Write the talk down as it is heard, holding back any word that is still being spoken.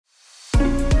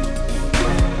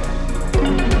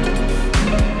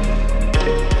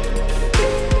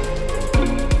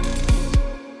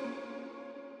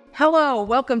Hello,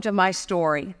 welcome to my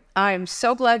story. I'm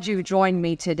so glad you joined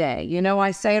me today. You know, I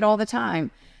say it all the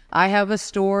time. I have a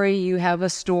story, you have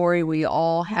a story, we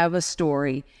all have a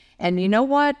story. And you know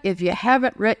what? If you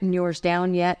haven't written yours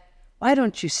down yet, why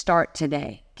don't you start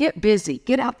today? Get busy,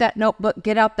 get out that notebook,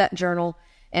 get out that journal,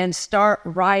 and start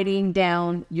writing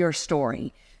down your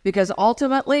story. Because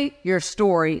ultimately, your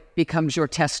story becomes your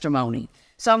testimony.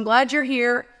 So I'm glad you're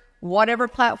here. Whatever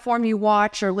platform you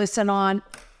watch or listen on,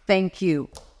 thank you.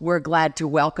 We're glad to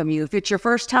welcome you. If it's your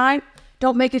first time,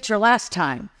 don't make it your last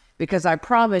time, because I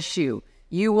promise you,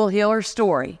 you will hear a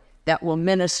story that will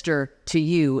minister to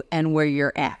you and where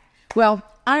you're at. Well,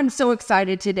 I'm so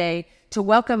excited today to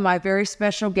welcome my very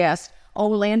special guest,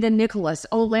 Olanda Nichols.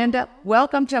 Olanda,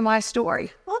 welcome to my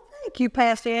story. Well, thank you,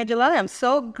 Pastor Angela. I am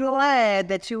so glad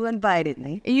that you invited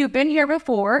me. You've been here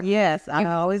before. Yes, I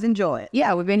always enjoy it.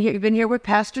 Yeah, we've been here. You've been here with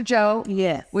Pastor Joe.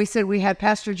 Yes. We said we had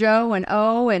Pastor Joe and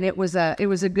and it was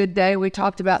a good day. We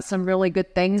talked about some really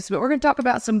good things, but we're going to talk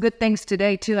about some good things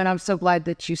today too. And I'm so glad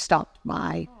that you stopped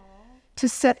by to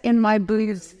sit in my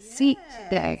booth seat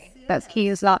today. That he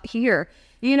is not here.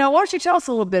 You know, why don't you tell us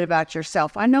a little bit about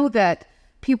yourself? I know that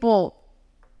people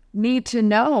need to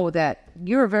know that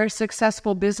you're a very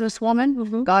successful businesswoman.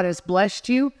 Mm-hmm. God has blessed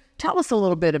you. Tell us a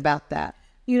little bit about that.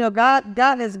 You know, God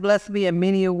has blessed me in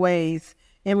many ways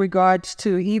in regards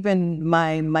to even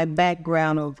my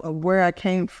background of where I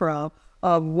came from,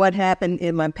 of what happened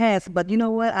in my past. But you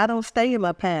know what? I don't stay in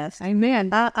my past. Amen.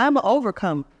 I'm an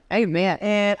overcomer. Amen.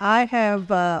 And I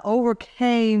have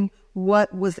overcame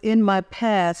what was in my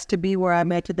past to be where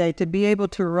I'm at today, to be able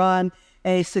to run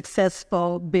a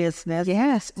successful business.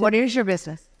 Yes. What is your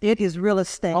business? It is real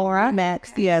estate. All right.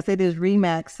 Remax. Yes, it is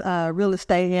Remax real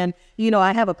estate. And, you know,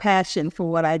 I have a passion for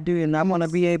what I do, and I want to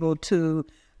be able to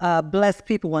bless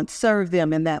people and serve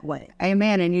them in that way.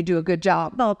 Amen. And you do a good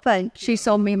job. Oh, thank you. She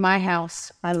sold me my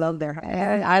house. I love their house.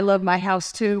 I love my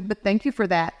house too, but thank you for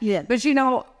that. Yeah. But you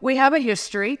know, we have a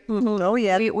history. Mm-hmm. Oh,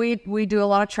 yeah. We do a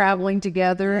lot of traveling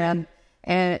together, and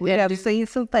we have seen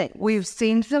some things. We've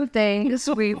seen some things.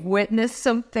 We've witnessed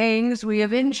some things. We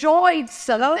have enjoyed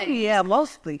some things. Yeah,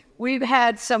 mostly. We've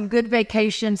had some good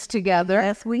vacations together.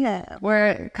 Yes, we have.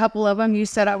 Where a couple of them, you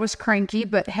said I was cranky,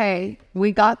 but hey,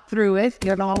 we got through it.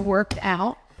 It all worked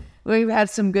out. We've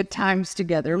had some good times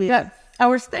together. Yeah. But I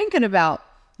was thinking about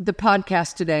the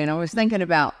podcast today, and I was thinking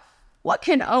about what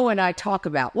can O and I talk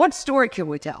about? What story can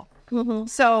we tell? Mm-hmm.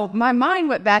 So my mind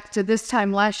went back to this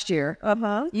time last year.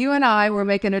 Uh-huh. You and I were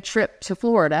making a trip to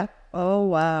Florida. Oh,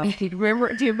 wow. Do you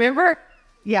remember?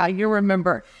 Yeah, you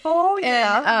remember. Oh,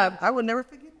 yeah. And, I would never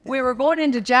forget that. We were going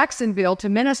into Jacksonville to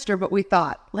minister, but we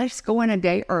thought, let's go in a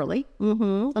day early,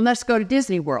 and let's go to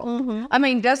Disney World. Mm-hmm. I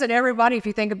mean, doesn't everybody, if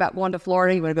you think about going to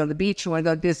Florida, you want to go to the beach, you want to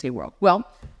go to Disney World. Well,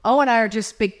 O and I are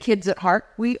just big kids at heart.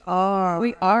 We are.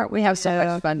 We are. We have so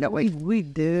much fun, don't we? We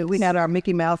do. We had our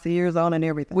Mickey Mouse ears on and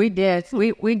everything. We did.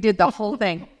 We did the whole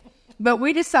thing. But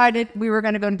we decided we were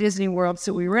going to go to Disney World,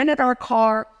 so we rented our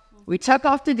car. We took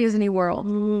off to Disney World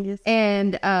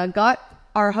and got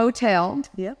our hotel.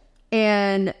 Yep.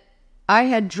 And I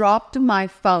had dropped my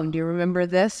phone. Do you remember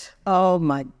this? Oh,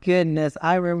 my goodness.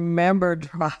 I remember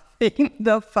dropping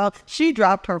the phone. She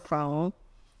dropped her phone.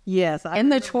 Yes. In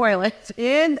the toilet.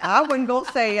 I wouldn't go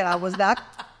say it. I was not.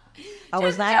 Tell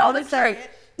the truth.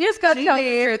 You just got to tell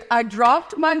the truth. I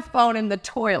dropped my phone in the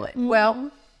toilet. Mm-hmm. Well,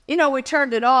 you know, we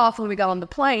turned it off when we got on the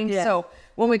plane. Yeah. So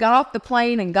when we got off the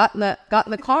plane and got in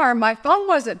the car, my phone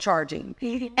wasn't charging.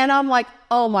 And I'm like,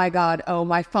 oh my God,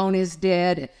 my phone is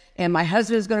dead. And my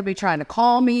husband's going to be trying to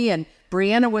call me. And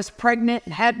Brianna was pregnant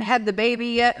and hadn't had the baby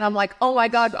yet. And I'm like, oh my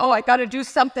God, I got to do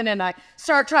something. And I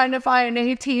start trying to find an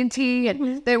AT&T,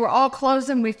 and they were all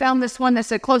closing. We found this one that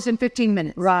said close in 15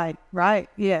 minutes. Right,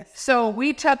 yes. So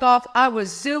we took off. I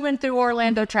was zooming through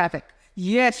Orlando traffic.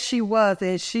 Yes, she was,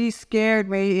 and she scared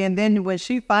me. And then when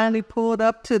she finally pulled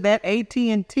up to that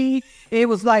AT&T, it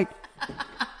was like,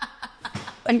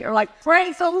 and you're like,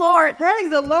 praise the Lord.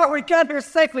 Praise the Lord, we got her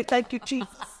safely. Thank you, Jesus.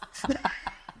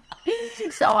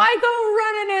 So I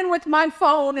go running in with my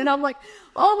phone, and I'm like,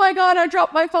 oh my God, I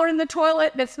dropped my phone in the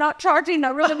toilet, and it's not charging. I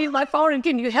really need my phone, and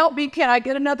can you help me? Can I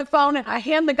get another phone? And I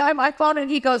hand the guy my phone,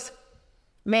 and he goes,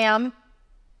 ma'am,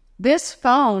 this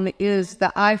phone is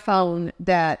the iPhone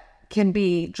that can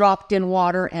be dropped in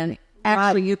water, and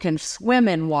actually you can swim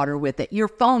in water with it. Your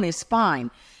phone is fine.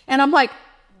 And I'm like,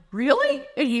 really?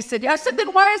 And he said, yeah. I said,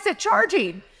 then why is it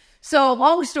charging? So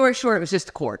long story short, it was just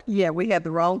a cord. Yeah, we had the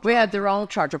wrong. We had the wrong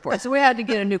charger port, so we had to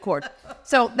get a new cord.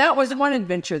 So that was one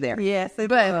adventure there. Yes,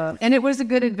 it was. And it was a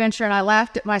good adventure, and I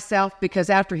laughed at myself because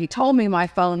after he told me my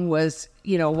phone was,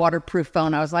 waterproof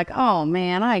phone, I was like, oh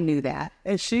man, I knew that.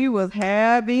 And she was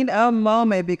having a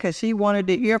moment because she wanted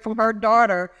to hear from her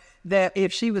daughter that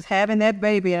if she was having that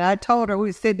baby. And I told her, we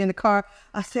were sitting in the car,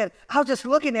 I said, I was just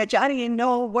looking at you. I didn't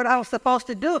know what I was supposed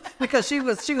to do because she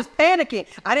was panicking.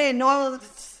 I didn't know.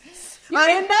 I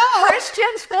didn't know.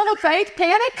 Christians full of faith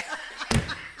panic.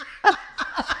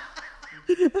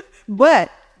 But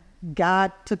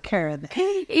God took care of that.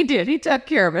 He did. He took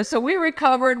care of us. So we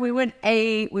recovered. We went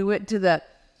to the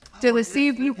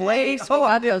seafood place. Oh,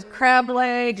 I did those crab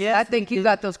legs. Yes. I think you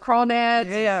got those crawdads.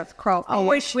 Yeah,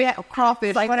 crawfish. Oh, we had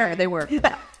crawfish, like whatever they were.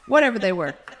 Whatever they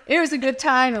were. It was a good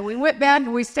time. And we went back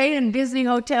and we stayed in a Disney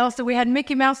hotel. So we had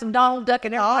Mickey Mouse and Donald Duck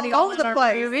and everybody all over the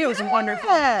place. It was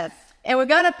wonderful. And we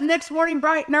got up the next morning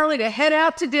bright and early to head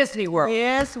out to Disney World.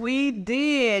 Yes, we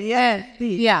did. Yes.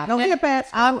 Yeah. Go ahead, Pat.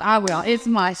 I will. It's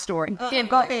my story. Go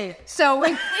ahead. So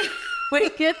we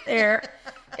get there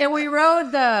and we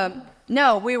rode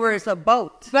we were a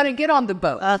boat. going to get on the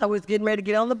boat. I was getting ready to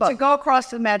get on the boat. To go across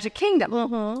the Magic Kingdom.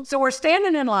 Mm-hmm. So we're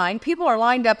standing in line. People are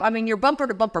lined up. I mean, you're bumper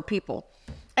to bumper people.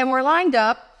 And we're lined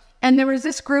up and there was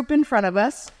this group in front of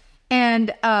us.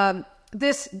 And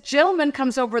this gentleman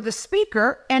comes over the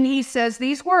speaker and he says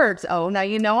these words. Oh,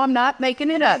 now I'm not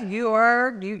making it up. You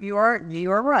are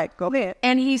right. Go ahead.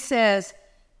 And he says,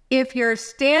 if you're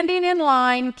standing in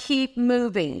line, keep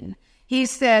moving. He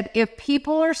said, if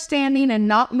people are standing and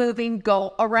not moving,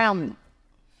 go around them.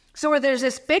 So there's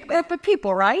this big group of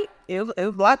people, right? It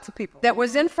was lots of people. That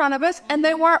was in front of us, and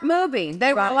they weren't moving.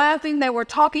 They were laughing, they were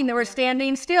talking, they were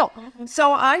standing still. Mm-hmm.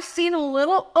 So I seen a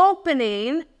little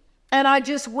opening, and I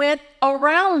just went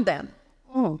around them.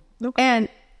 Oh, okay.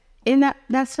 And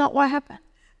that's not what happened.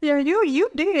 Yeah,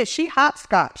 you did. She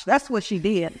hopscotched. That's what she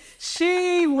did.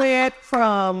 She went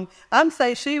from, I'm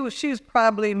saying she was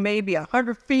probably maybe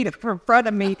 100 feet in front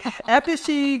of me. After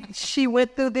she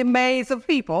went through the maze of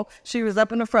people, she was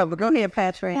up in the front. But go ahead,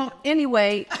 Patrick. Well,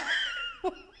 anyway,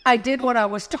 I did what I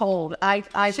was told. I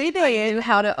knew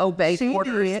how to obey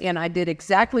orders, and I did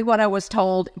exactly what I was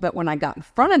told. But when I got in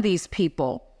front of these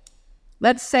people,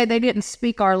 let's say they didn't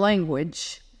speak our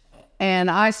language,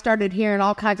 and I started hearing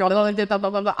all kinds of blah, blah, blah,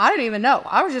 blah, blah. I didn't even know.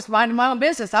 I was just minding my own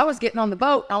business. I was getting on the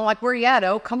boat. I'm like, where you at,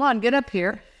 Oh? Come on, get up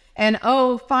here. And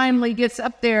finally gets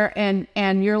up there, and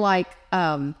you're like,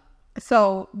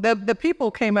 So the people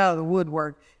came out of the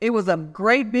woodwork. It was a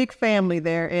great big family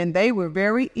there, and they were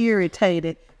very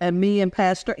irritated at me and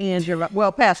Pastor Angela.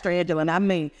 Well, Pastor Angela, and I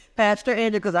mean Pastor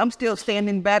Angela, because I'm still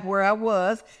standing back where I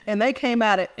was. And they came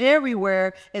out of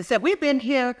everywhere and said, we've been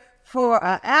here for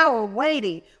an hour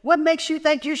waiting. What makes you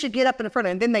think you should get up in the front?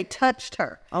 And then they touched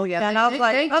her. Oh, yeah. And I was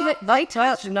like, they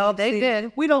touched. No, they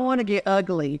did. We don't want to get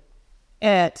ugly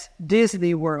at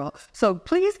Disney World. So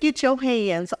please get your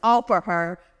hands off of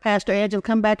her. Pastor Angela,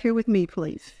 come back here with me,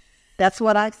 please. That's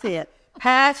what I said.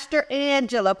 Pastor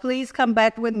Angela, please come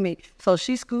back with me. So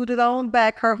she scooted on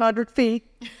back her 100 feet.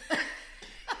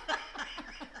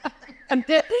 And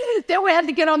then we had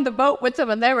to get on the boat with them,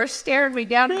 and they were staring me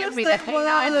down, giving me the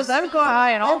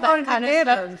and all that kind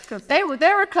of stuff. They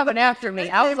were coming after me.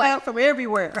 I was like, from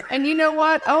everywhere. And you know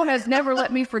what? Has never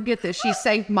let me forget this. She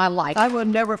saved my life. I will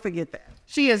never forget that.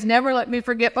 She has never let me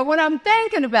forget. But when I'm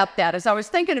thinking about that, as I was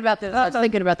thinking about this, I was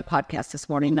thinking about the podcast this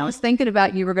morning, and I was thinking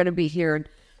about you were going to be hearing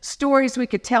stories we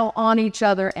could tell on each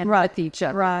other and with each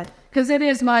other. Right. Because it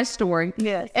is my story.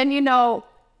 Yes. And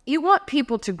you want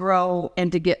people to grow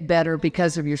and to get better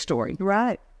because of your story.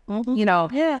 Right.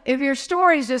 Mm-hmm. If your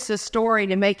story is just a story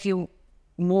to make you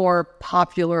more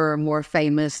popular or more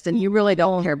famous, then you really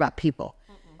don't care about people.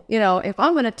 If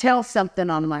I'm going to tell something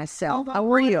on myself, I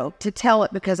want you to tell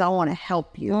it because I want to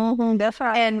help you. Mm-hmm. That's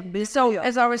right. And so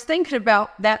as I was thinking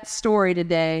about that story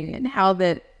today and how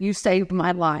that you saved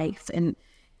my life, and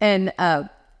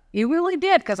you really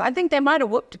did, because I think they might have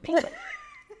whooped me.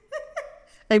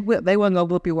 They wasn't going to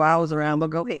whoop you while I was around, but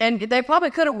go ahead. And they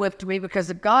probably could have whipped me, because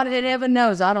if God in heaven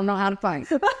knows, I don't know how to fight.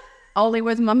 Only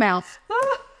with my mouth.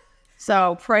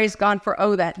 So praise God for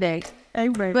that day.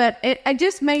 Amen. But it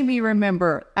just made me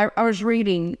remember, I was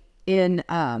reading in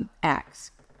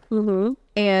Acts. Mm-hmm.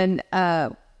 And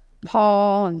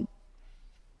Paul and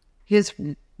his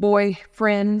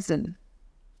boyfriends and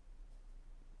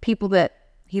people that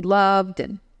he loved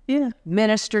and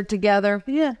ministered together.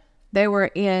 Yeah. They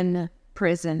were in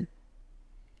prison.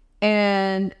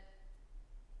 And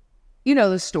you know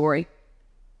the story.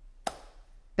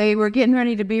 They were getting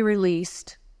ready to be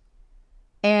released.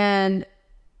 And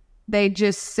they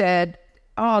just said,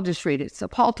 I'll just read it. So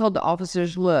Paul told the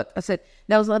officers, look, I said,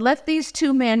 now let these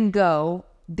two men go.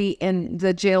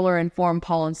 The jailer informed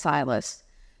Paul and Silas.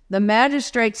 The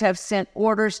magistrates have sent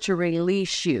orders to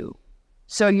release you,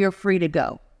 so you're free to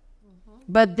go.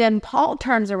 But then Paul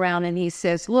turns around and he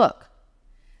says, look,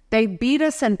 they beat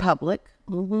us in public.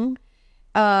 They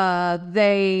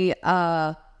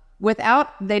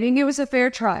didn't give us a fair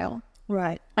trial.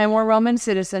 Right. And we're Roman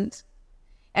citizens.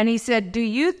 And he said, do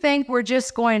you think we're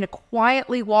just going to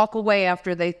quietly walk away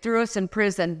after they threw us in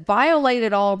prison,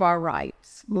 violated all of our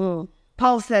rights?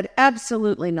 Paul said,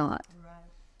 absolutely not. Right.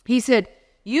 He said,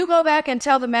 you go back and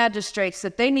tell the magistrates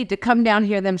that they need to come down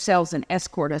here themselves and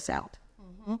escort us out.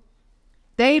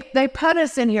 They put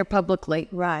us in here publicly.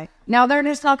 Right. Now they're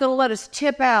just not going to let us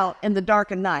tip out in the dark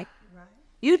of night. Right.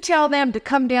 You tell them to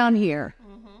come down here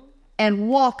and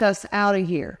walk us out of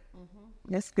here.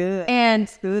 That's good. And,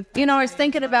 That's good. You know, I was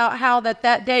thinking about how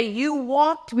that day you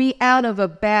walked me out of a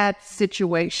bad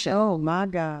situation. Oh, my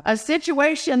God. A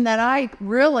situation that I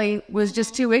really was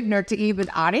just too ignorant to even,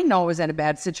 I didn't know I was in a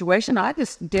bad situation. I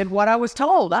just did what I was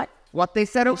told. What they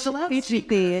said it was allowed. She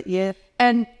did, yeah.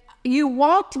 And you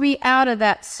walked me out of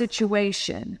that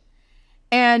situation.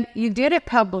 And you did it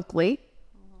publicly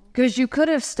because you could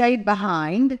have stayed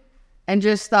behind and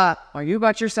just thought, oh, you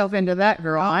got yourself into that,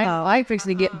 girl. I ain't fixing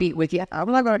to get beat with you.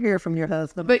 I'm not going to hear from your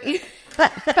husband. But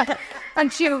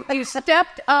and you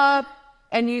stepped up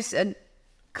and you said,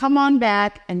 come on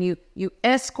back. And you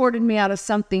escorted me out of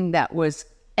something that was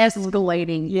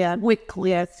escalating quickly.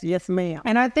 Yes, ma'am.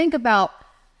 And I think about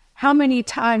how many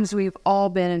times we've all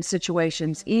been in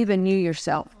situations, even you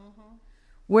yourself,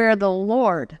 where the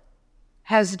Lord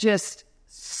has just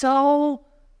so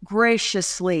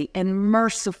graciously and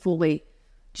mercifully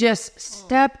just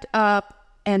stepped up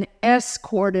and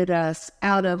escorted us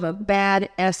out of a bad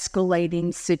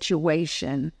escalating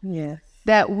situation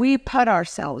that we put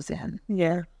ourselves in.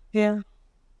 Yeah.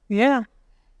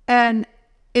 And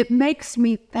it makes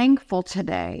me thankful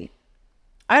today.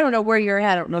 I don't know where you're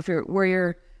at. I don't know if where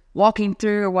you're walking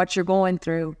through or what you're going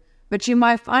through, but you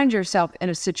might find yourself in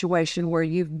a situation where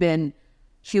you've been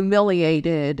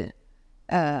humiliated,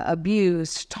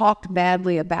 abused, talked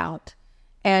badly about,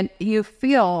 and you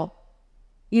feel,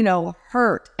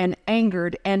 hurt and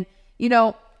angered. And,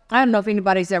 I don't know if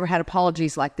anybody's ever had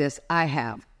apologies like this. I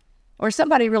have. Or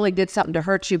somebody really did something to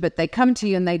hurt you, but they come to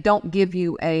you and they don't give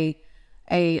you a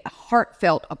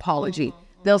heartfelt apology.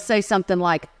 They'll say something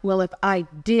like, well, if I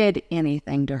did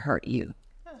anything to hurt you,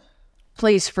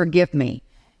 please forgive me.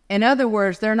 In other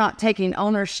words, they're not taking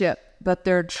ownership, but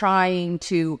they're trying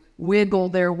to wiggle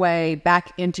their way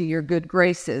back into your good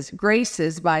graces.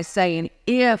 Graces by saying,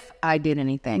 if I did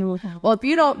anything. Well, if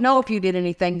you don't know if you did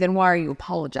anything, then why are you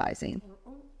apologizing?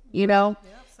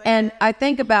 And I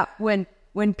think about when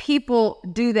people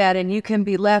do that and you can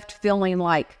be left feeling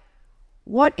like,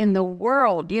 what in the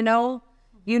world, you know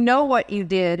what you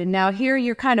did, and now here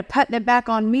you're kind of putting it back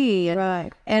on me.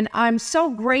 And I'm so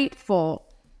grateful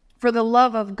for the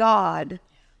love of God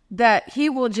that he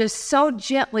will just so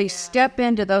gently step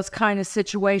into those kind of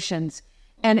situations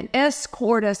and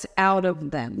escort us out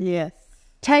of them. Yes.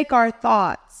 Take our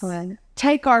thoughts,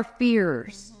 take our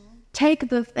fears, take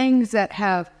the things that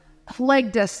have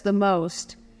plagued us the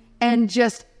most and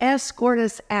just escort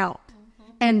us out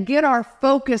and get our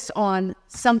focus on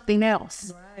something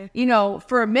else.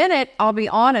 For a minute, I'll be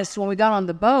honest, when we got on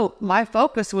the boat, my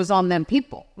focus was on them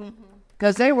people.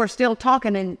 Because they were still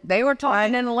talking, and they were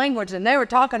talking in a language, and they were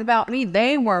talking about me.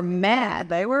 They were mad.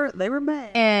 They were mad.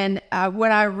 And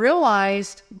when I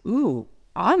realized, ooh,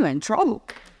 I'm in trouble.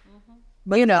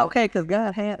 But okay, because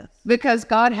God had us. Because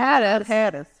God had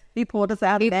us. He pulled us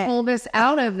out of that. He pulled us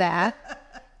out of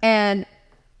that. And,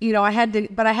 I had to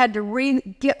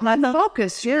get my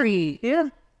focus. I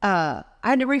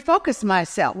had to refocus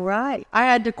myself. Right. I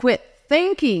had to quit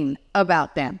thinking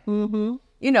about them.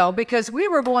 Because we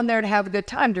were going there to have a good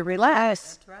time, to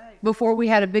relax. That's right. Before we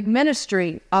had a big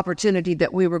ministry opportunity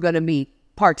that we were going to be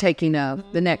partaking of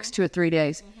the next 2 or 3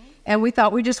 days. And we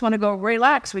thought, we just want to go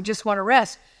relax. We just want to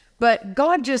rest. But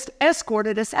God just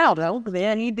escorted us out. Oh,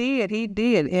 yeah, he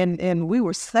did. And we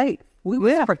were safe. We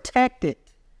were protected.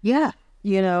 Yeah.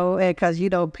 Because,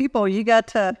 people, you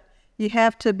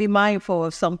have to be mindful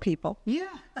of some people. Yeah.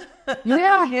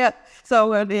 Yeah.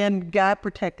 So, and God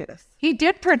protected us. He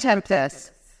did protect us.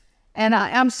 And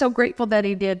I'm so grateful that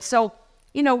he did. So,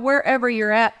 wherever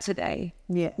you're at today,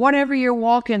 whatever you're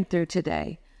walking through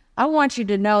today, I want you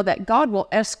to know that God will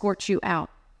escort you out.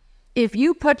 If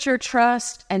you put your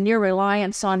trust and your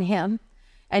reliance on him,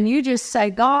 and you just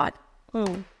say, God,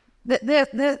 I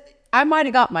might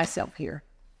have got myself here.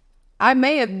 I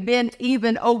may have been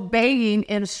even obeying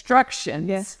instructions.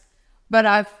 Yes. But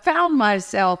I've found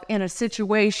myself in a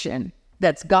situation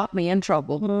that's got me in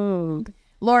trouble.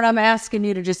 Lord, I'm asking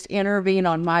you to just intervene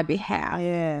on my behalf.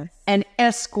 Yes. And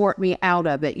escort me out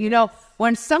of it. You know,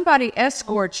 when somebody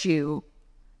escorts you,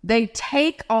 they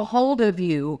take a hold of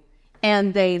you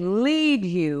and they lead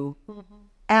you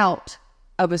out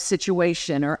of a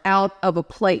situation or out of a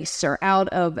place or out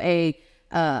of a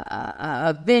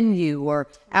venue or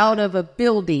out of a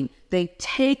building. They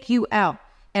take you out.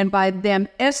 And by them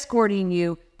escorting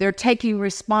you, they're taking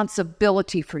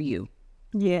responsibility for you.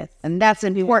 Yes. And that's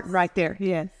important right there.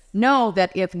 Yes. Know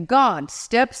that if God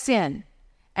steps in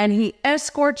and he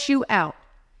escorts you out,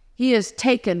 he has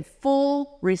taken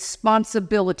full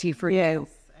responsibility for you.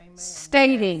 Amen.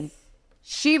 Stating,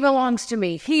 she belongs to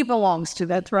me, he belongs to me.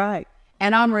 That's right.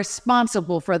 And I'm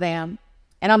responsible for them.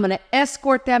 And I'm going to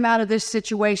escort them out of this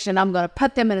situation. I'm going to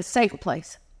put them in a safe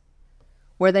place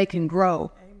where they can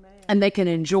grow. And they can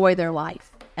enjoy their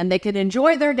life. And they can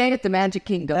enjoy their day at the Magic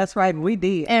Kingdom. That's right. We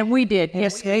did. And we did.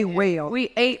 Yes, we ate well.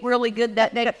 We ate really good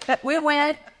that day. We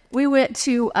went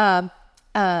to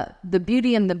the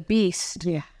Beauty and the Beast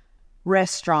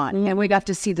restaurant. And we got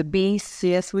to see the Beast.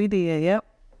 Yes, we did. Yep.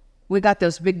 We got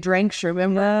those big drinks,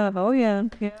 remember? Oh, yeah.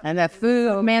 And that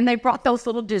food, man, they brought those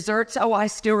little desserts. Oh, I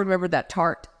still remember that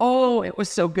tart. Oh, it was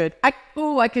so good. I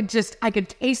could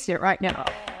taste it right now.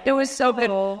 It was so good.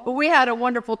 But we had a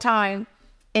wonderful time.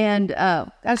 And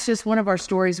that's just one of our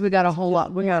stories. We got a whole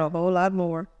lot. We got a whole lot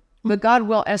more. But God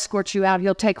will escort you out.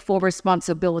 He'll take full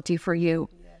responsibility for you.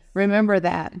 Yes. Remember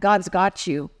that. God's got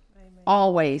you. Amen.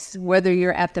 Always. Whether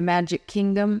you're at the Magic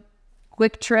Kingdom,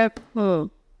 Quick Trip,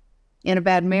 in a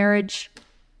bad marriage,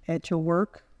 at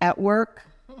work,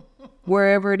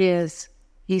 wherever it is.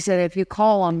 He said, if you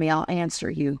call on me, I'll answer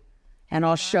you. And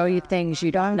I'll show you things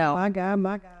you don't know. My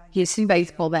God. He's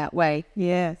faithful that way.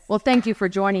 Yes. Well, thank you for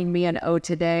joining me and O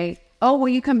today. Oh, will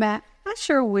you come back? I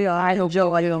sure will. I hope so.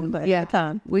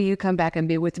 Will you come back and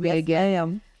be with me again? I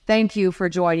am. Thank you for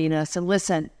joining us. And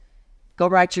listen, go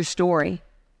write your story.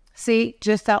 See,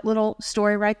 just that little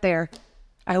story right there.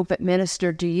 I hope it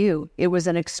ministered to you. It was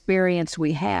an experience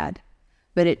we had,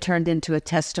 but it turned into a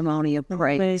testimony of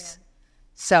praise.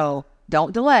 So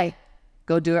don't delay.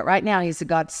 Go do it right now. He's a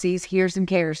God sees, hears, and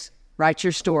cares. Write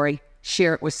your story.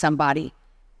 Share it with somebody.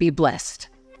 Be blessed.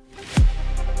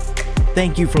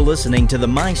 Thank you for listening to the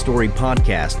My Story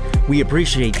podcast. We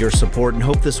appreciate your support and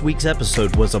hope this week's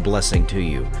episode was a blessing to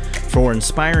you. For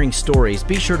inspiring stories,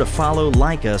 be sure to follow,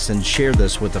 like us, and share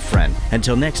this with a friend.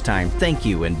 Until next time, thank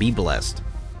you and be blessed.